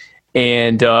numb,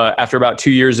 and after about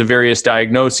 2 years of various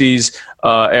diagnoses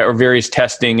or various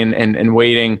testing and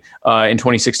waiting, in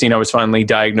 2016, I was finally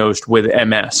diagnosed with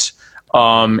MS.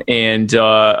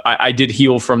 I did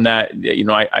heal from that.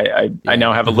 I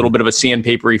now have a little bit of a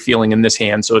sandpapery feeling in this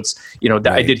hand. So it's,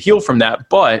 I did heal from that,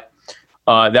 but,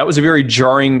 that was a very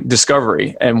jarring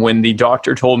discovery. And when the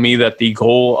doctor told me that the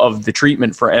goal of the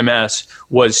treatment for MS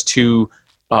was to,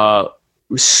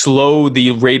 slow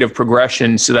the rate of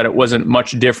progression so that it wasn't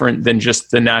much different than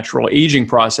just the natural aging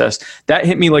process, that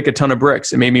hit me like a ton of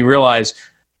bricks. It made me realize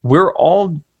we're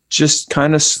all just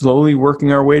kind of slowly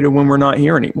working our way to when we're not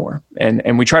here anymore.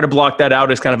 And we try to block that out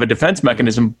as kind of a defense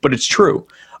mechanism, but it's true.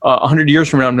 100 years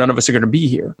from now, none of us are going to be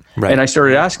here. Right. And I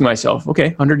started asking myself, okay,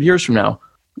 100 years from now,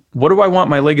 what do I want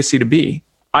my legacy to be?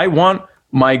 I want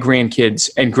my grandkids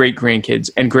and great-grandkids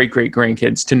and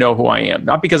great-great-grandkids to know who I am.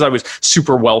 Not because I was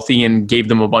super wealthy and gave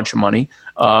them a bunch of money,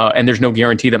 and there's no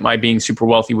guarantee that my being super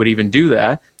wealthy would even do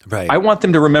that. Right. I want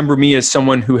them to remember me as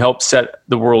someone who helped set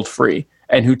the world free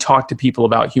and who talked to people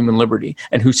about human liberty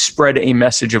and who spread a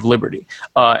message of liberty.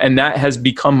 And that has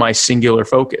become my singular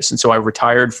focus. And so I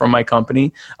retired from my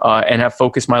company and have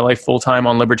focused my life full-time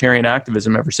on libertarian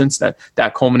activism ever since then.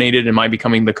 That culminated in my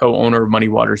becoming the co-owner of Muddy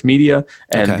Waters Media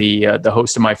and the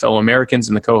host of My Fellow Americans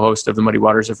and the co-host of the Muddy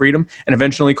Waters of Freedom, and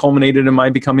eventually culminated in my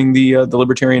becoming the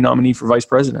Libertarian nominee for vice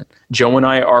president. Joe and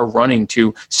I are running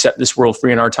to set this world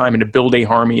free in our time and to build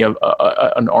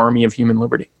an army of human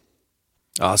liberty.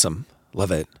 Awesome.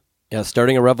 Love it. Yeah,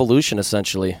 starting a revolution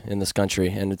essentially in this country,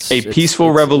 and it's a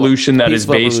peaceful revolution that is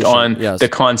based on the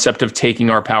concept of taking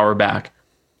our power back.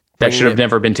 That should have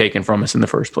never been taken from us in the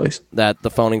first place. That the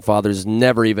founding fathers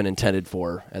never even intended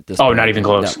for at this point. Oh, not even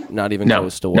close. Not even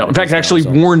close to what. No, in fact, actually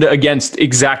warned against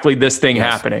exactly this thing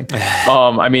happening.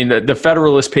 I mean, the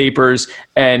Federalist Papers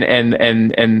and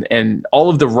all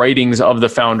of the writings of the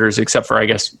founders, except for, I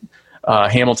guess,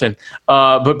 Hamilton,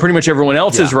 but pretty much everyone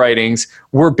else's writings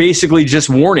were basically just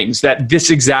warnings that this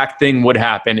exact thing would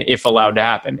happen if allowed to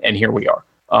happen. And here we are.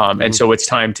 And so it's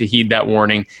time to heed that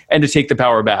warning and to take the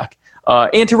power back.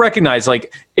 And to recognize,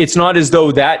 like, it's not as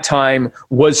though that time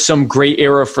was some great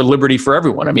era for liberty for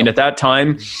everyone. I mean, at that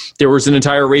time, there was an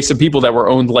entire race of people that were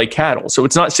owned like cattle. So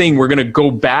it's not saying we're going to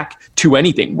go back to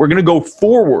anything. We're going to go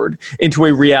forward into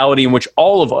a reality in which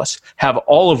all of us have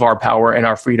all of our power and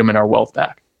our freedom and our wealth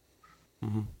back.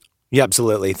 Mm-hmm. Yeah,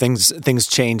 absolutely. Things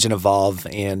change and evolve,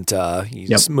 and you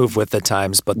just move with the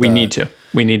times. But we need to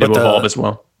evolve as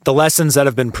well. The lessons that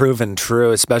have been proven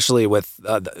true, especially with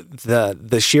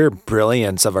the sheer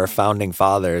brilliance of our founding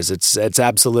fathers, it's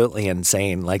absolutely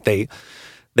insane. Like they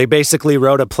basically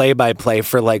wrote a play-by-play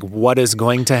for like what is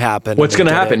going to happen. What's going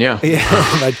to happen? Yeah,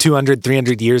 like 200,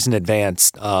 300 years in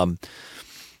advance.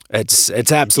 It's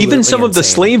absolutely even some of the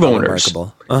slave owners.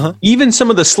 Even some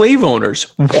of the slave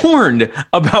owners warned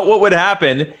about what would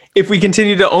happen if we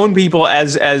continue to own people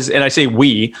as and I say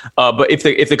we, but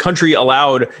if the country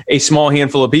allowed a small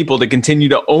handful of people to continue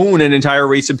to own an entire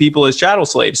race of people as chattel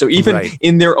slaves. So even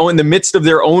in the midst of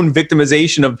their own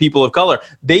victimization of people of color,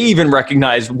 they even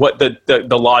recognized what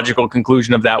the logical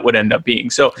conclusion of that would end up being.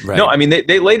 So no, I mean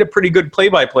they laid a pretty good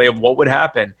play-by-play of what would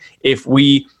happen if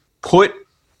we put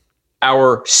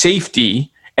our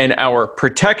safety and our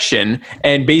protection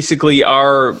and basically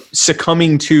our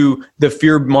succumbing to the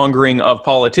fear-mongering of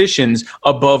politicians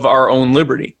above our own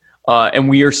liberty. And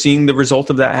we are seeing the result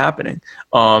of that happening.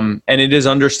 And it is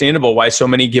understandable why so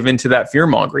many give into that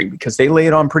fear-mongering, because they lay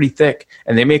it on pretty thick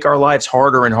and they make our lives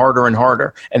harder and harder and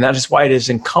harder. And that is why it is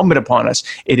incumbent upon us.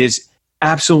 It is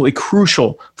absolutely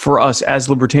crucial for us as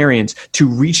libertarians to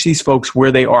reach these folks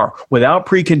where they are without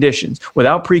preconditions,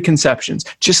 without preconceptions.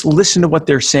 Just listen to what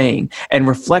they're saying and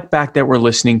reflect back that we're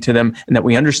listening to them and that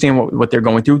we understand what they're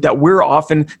going through, that we're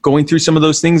often going through some of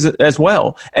those things as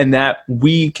well, and that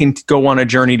we can go on a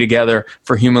journey together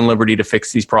for human liberty to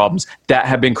fix these problems that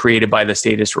have been created by the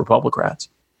statist Republicrats.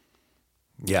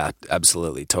 Yeah,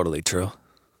 absolutely. Totally true.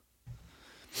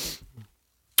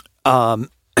 I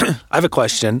have a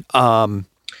question.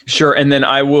 Sure, and then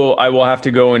I will have to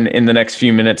go in the next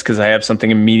few minutes because I have something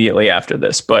immediately after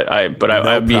this. But I'd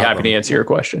be happy to answer your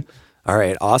question. All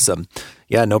right, awesome.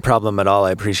 Yeah, no problem at all.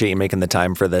 I appreciate you making the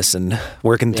time for this and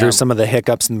working through some of the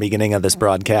hiccups in the beginning of this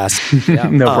broadcast.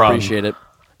 No problem. Appreciate it.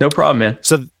 No problem, man.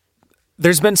 So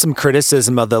there's been some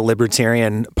criticism of the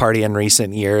Libertarian Party in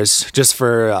recent years, just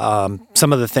for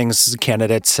some of the things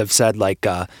candidates have said, like.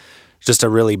 Just a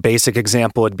really basic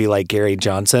example would be like Gary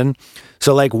Johnson.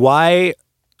 So like what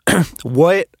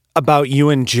about you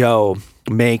and Joe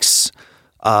makes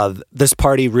this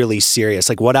party really serious?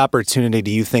 Like what opportunity do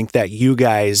you think that you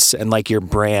guys and like your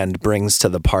brand brings to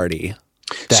the party?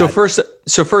 So first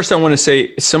I want to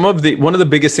say one of the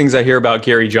biggest things I hear about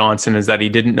Gary Johnson is that he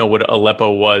didn't know what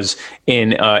Aleppo was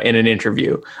in an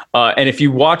interview. And if you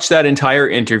watch that entire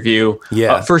interview,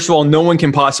 first of all, no one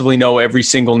can possibly know every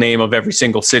single name of every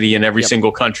single city in every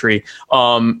single country.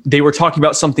 They were talking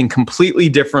about something completely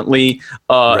differently.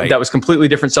 That was completely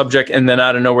different subject. And then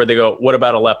out of nowhere, they go, what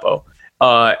about Aleppo?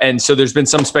 And so there's been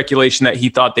some speculation that he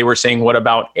thought they were saying, what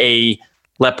about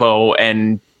Aleppo?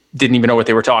 And didn't even know what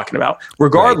they were talking about.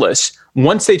 Regardless,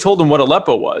 once they told him what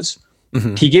Aleppo was,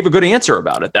 he gave a good answer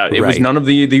about it, that it was none of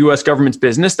the U.S. government's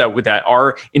business, that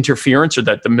our interference, or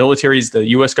that the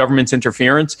U.S. government's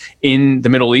interference in the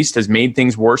Middle East has made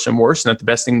things worse and worse, and that the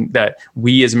best thing that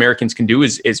we as Americans can do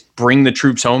is bring the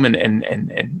troops home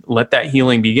and let that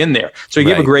healing begin there. So he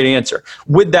gave a great answer.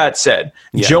 With that said,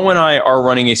 Joe and I are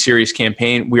running a serious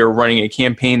campaign. We are running a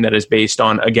campaign that is based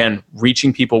on, again,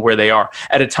 reaching people where they are.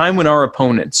 At a time when our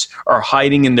opponents are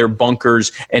hiding in their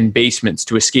bunkers and basements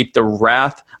to escape the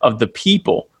wrath of the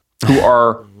people who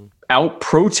are out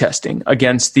protesting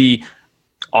against the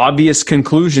obvious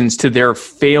conclusions to their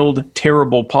failed,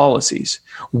 terrible policies.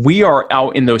 We are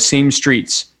out in those same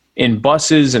streets in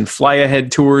buses and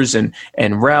fly-ahead tours and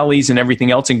rallies and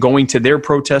everything else, and going to their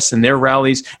protests and their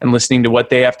rallies and listening to what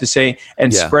they have to say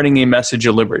and spreading a message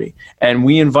of liberty. And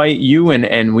we invite you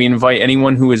and we invite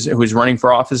anyone who is running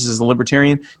for office as a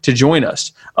libertarian to join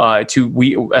us.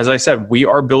 As I said, we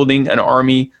are building an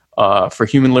army for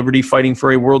human liberty, fighting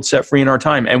for a world set free in our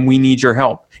time, and we need your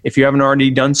help. If you haven't already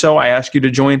done so, I ask you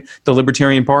to join the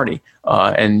Libertarian Party,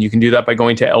 and you can do that by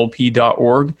going to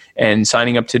lp.org and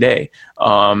signing up today.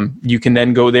 You can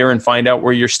then go there and find out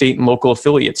where your state and local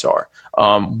affiliates are.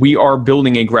 We are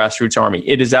building a grassroots army.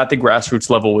 It is at the grassroots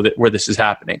level where this is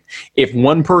happening. If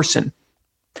one person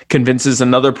convinces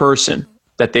another person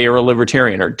that they are a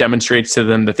libertarian, or demonstrates to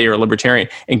them that they are a libertarian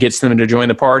and gets them to join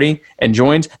the party and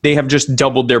joins, they have just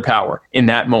doubled their power in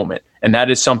that moment. And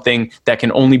that is something that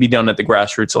can only be done at the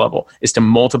grassroots level, is to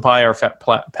multiply our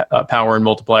power and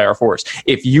multiply our force.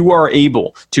 If you are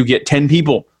able to get 10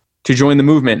 people to join the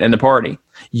movement and the party,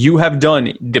 you have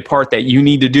done the part that you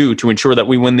need to do to ensure that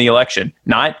we win the election,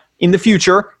 not in the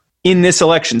future, in this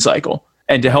election cycle,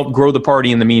 and to help grow the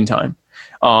party in the meantime.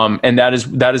 And that is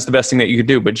the best thing that you could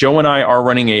do. But Joe and I are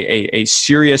running a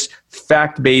serious,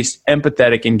 fact-based,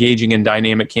 empathetic, engaging, and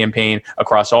dynamic campaign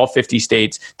across all 50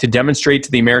 states to demonstrate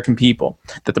to the American people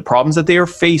that the problems that they are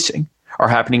facing are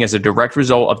happening as a direct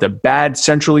result of the bad,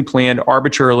 centrally planned,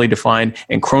 arbitrarily defined,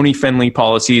 and crony-friendly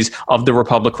policies of the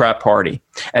Republican Party,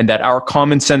 and that our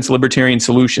common sense libertarian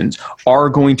solutions are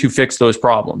going to fix those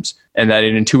problems, and that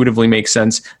it intuitively makes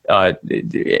sense,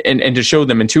 and to show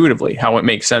them intuitively how it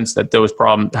makes sense that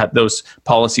those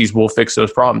policies will fix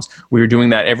those problems. We are doing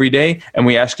that every day, and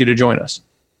we ask you to join us.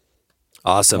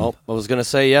 Awesome. Well, I was going to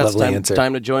say, it's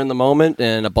time to join the moment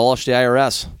and abolish the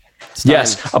IRS.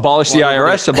 Yes, abolish the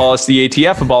IRS, abolish the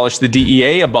ATF, abolish the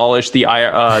DEA, abolish the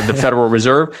Federal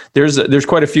Reserve. There's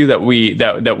quite a few that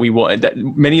we will.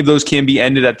 Many of those can be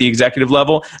ended at the executive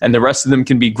level, and the rest of them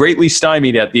can be greatly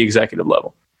stymied at the executive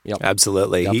level. Yep,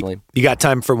 absolutely. You got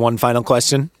time for one final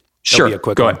question? Sure. Be a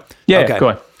quick go one. ahead. Yeah, okay. Go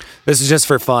ahead. This is just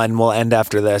for fun. We'll end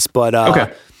after this, but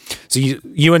okay. So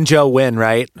you and Joe win,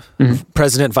 right? Mm-hmm.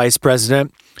 President, vice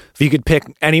president. If you could pick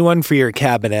anyone for your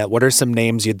cabinet, what are some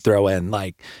names you'd throw in?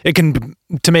 Like, it can,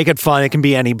 to make it fun, it can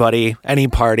be anybody, any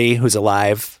party who's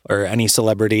alive, or any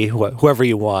celebrity, whoever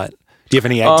you want. Do you have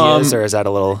any ideas, or is that a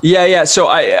little? Yeah. So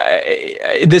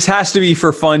I this has to be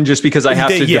for fun, just because I have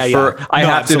to defer. Yeah. I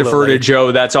have to defer to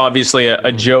Joe. That's obviously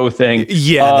a Joe thing.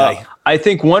 Yeah. I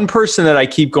think one person that I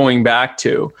keep going back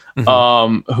to,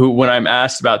 who, when I'm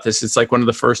asked about this, it's like one of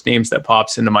the first names that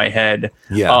pops into my head.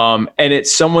 Yeah. And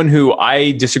it's someone who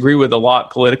I disagree with a lot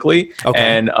politically,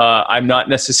 and I'm not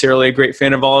necessarily a great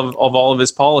fan of all of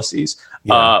his policies.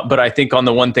 Yeah. But I think on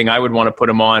the one thing I would want to put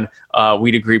him on,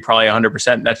 we'd agree probably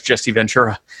 100%. And that's Jesse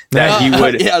Ventura. That he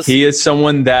would. Yes. He is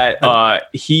someone that I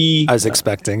was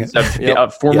expecting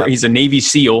it. He's a Navy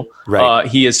SEAL. Right.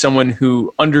 He is someone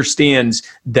who understands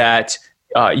that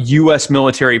U.S.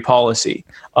 military policy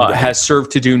has served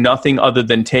to do nothing other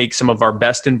than take some of our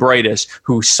best and brightest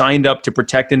who signed up to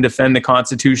protect and defend the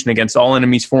Constitution against all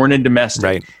enemies, foreign and domestic.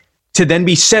 Right. To then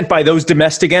be sent by those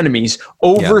domestic enemies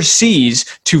overseas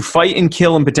to fight and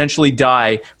kill and potentially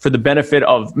die for the benefit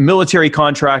of military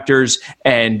contractors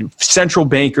and central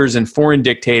bankers and foreign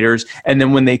dictators. And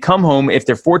then when they come home, if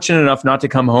they're fortunate enough not to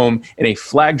come home in a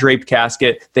flag-draped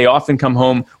casket, they often come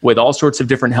home with all sorts of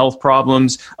different health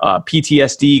problems,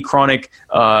 PTSD, chronic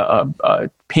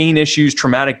pain issues,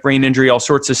 traumatic brain injury, all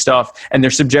sorts of stuff, and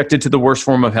they're subjected to the worst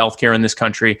form of healthcare in this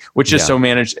country, which is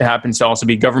happens to also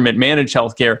be government managed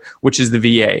healthcare, which is the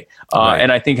VA. And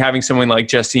I think having someone like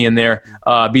Jesse in there,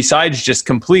 besides just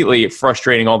completely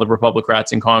frustrating all the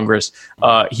Republicrats in Congress,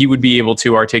 he would be able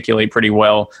to articulate pretty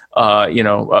well,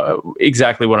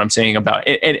 exactly what I'm saying about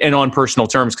it, and on personal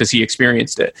terms, because he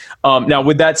experienced it. Now,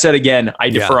 with that said, again, I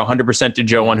defer 100% to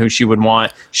Jo on who she would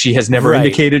want. She has never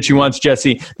indicated she wants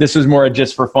Jesse. This was more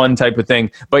just for fun type of thing.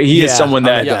 But he is someone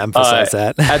that, emphasize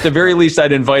that. At the very least,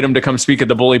 I'd invite him to come speak at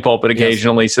the bully pulpit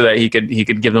occasionally so that he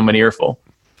could give them an earful.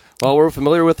 Well, we're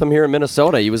familiar with him here in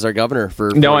Minnesota. He was our governor for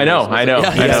No, I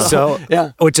know. So,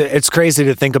 which it's crazy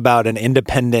to think about an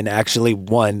independent actually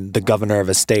won the governor of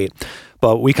a state.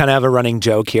 But we kind of have a running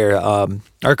joke here.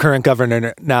 Our current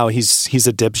governor now, he's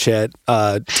a dipshit.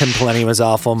 Tim Pawlenty was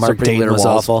awful. Mark Dayton was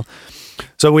awful.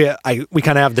 So we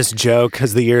kind of have this joke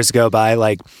as the years go by,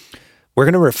 like, we're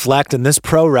going to reflect, and this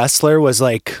pro wrestler was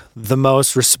like the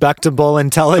most respectable,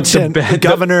 intelligent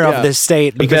governor of this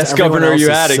state. The best governor you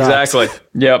had, exactly.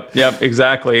 Yep,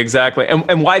 exactly.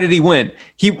 And why did he win?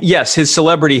 Yes, his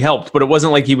celebrity helped, but it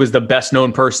wasn't like he was the best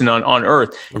known person on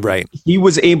earth. Right. He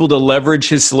was able to leverage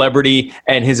his celebrity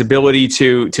and his ability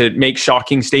to make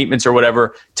shocking statements or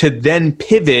whatever to then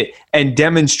pivot and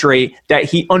demonstrate that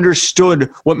he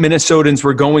understood what Minnesotans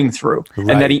were going through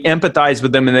and that he empathized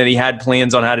with them and that he had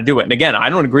plans on how to do it. And again, I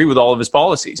don't agree with all of his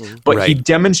policies, but he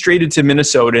demonstrated to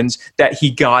Minnesotans that he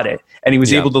got it and he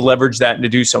was able to leverage that and to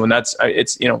do so. And that's,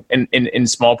 it's, in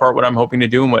small part what I'm hoping to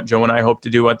do and what Joe and I hope to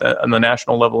do on the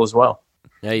national level as well.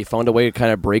 Yeah, you found a way to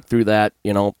kind of break through that,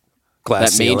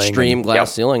 glass that mainstream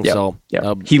glass ceiling. So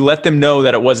he let them know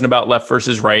that it wasn't about left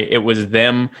versus right. It was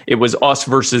them. It was us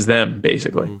versus them,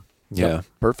 basically. Yeah.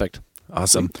 Perfect.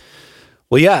 Awesome.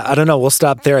 Well, yeah, I don't know. We'll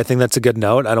stop there. I think that's a good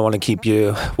note. I don't want to keep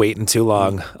you waiting too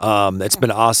long. It's been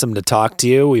awesome to talk to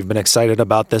you. We've been excited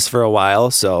about this for a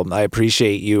while, so I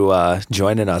appreciate you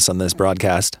joining us on this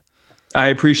broadcast. I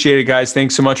appreciate it, guys.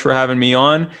 Thanks so much for having me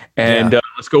on, and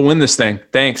let's go win this thing.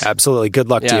 Thanks. Absolutely. Good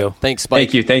luck to you. Thanks, Spike.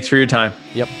 Thank you. Thanks for your time.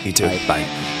 Yep. You too. Bye.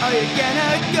 Are you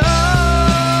gonna go?